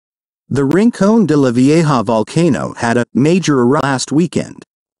The Rincón de la Vieja volcano had a major eruption last weekend.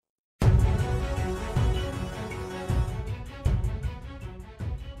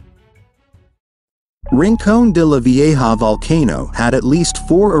 Rincón de la Vieja volcano had at least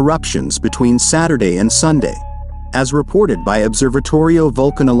 4 eruptions between Saturday and Sunday, as reported by Observatorio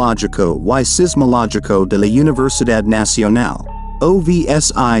Vulcanológico y Sismológico de la Universidad Nacional,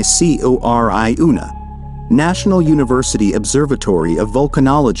 OVSICORI-UNA, National University Observatory of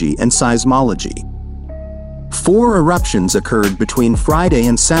Volcanology and Seismology. 4 eruptions occurred between Friday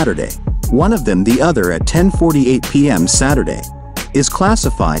and Saturday, one of them, the other at 10:48 p.m. Saturday, is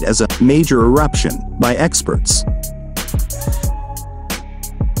classified as a major eruption by experts.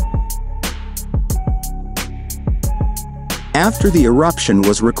 After the eruption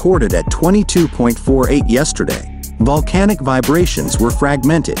was recorded at 22.48 yesterday, volcanic vibrations were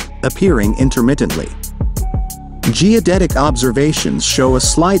fragmented, appearing intermittently. Geodetic observations show a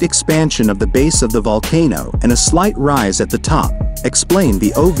slight expansion of the base of the volcano and a slight rise at the top, explained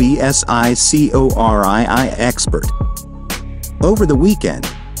the OVSICORI expert. Over the weekend,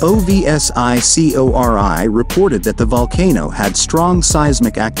 OVSICORI reported that the volcano had strong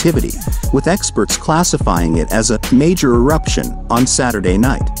seismic activity, with experts classifying it as a major eruption on Saturday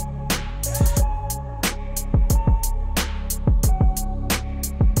night.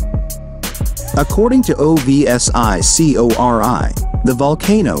 According to OVSICORI, the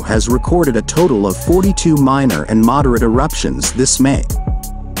volcano has recorded a total of 42 minor and moderate eruptions this May.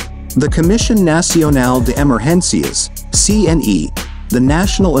 The Comisión Nacional de Emergencias, CNE, the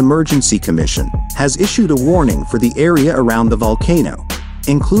National Emergency Commission, has issued a warning for the area around the volcano,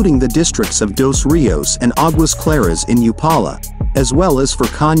 including the districts of Dos Rios and Aguas Claras in Upala, as well as for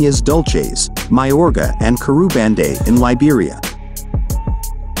Cañas Dulces, Mayorga and Curubande in Liberia.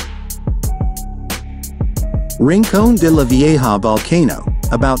 Rincón de la Vieja volcano,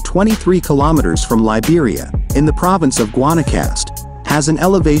 about 23 kilometers from Liberia, in the province of Guanacaste, has an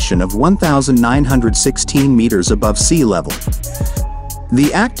elevation of 1,916 meters above sea level.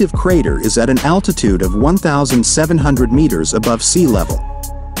 The active crater is at an altitude of 1,700 meters above sea level.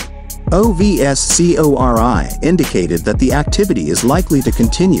 OVSCORI indicated that the activity is likely to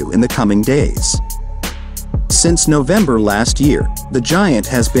continue in the coming days. Since November last year, the giant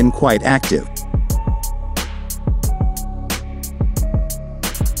has been quite active.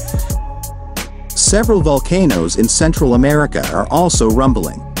 Several volcanoes in Central America are also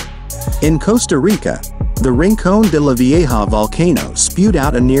rumbling. In Costa Rica, the Rincón de la Vieja volcano spewed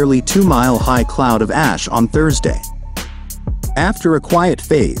out a nearly 2-mile-high cloud of ash on Thursday. After a quiet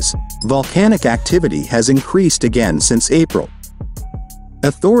phase, volcanic activity has increased again since April.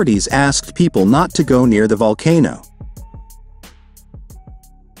 Authorities asked people not to go near the volcano.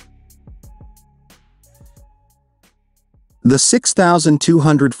 The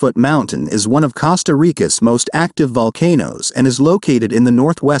 6,200-foot mountain is one of Costa Rica's most active volcanoes and is located in the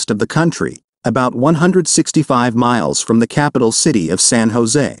northwest of the country, about 165 miles from the capital city of San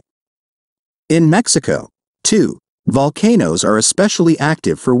Jose. In Mexico, too, volcanoes are especially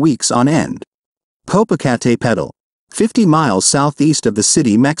active for weeks on end. Popocatépetl, 50 miles southeast of the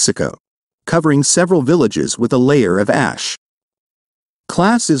city, Mexico, covering several villages with a layer of ash.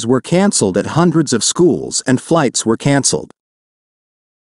 Classes were canceled at hundreds of schools and flights were canceled.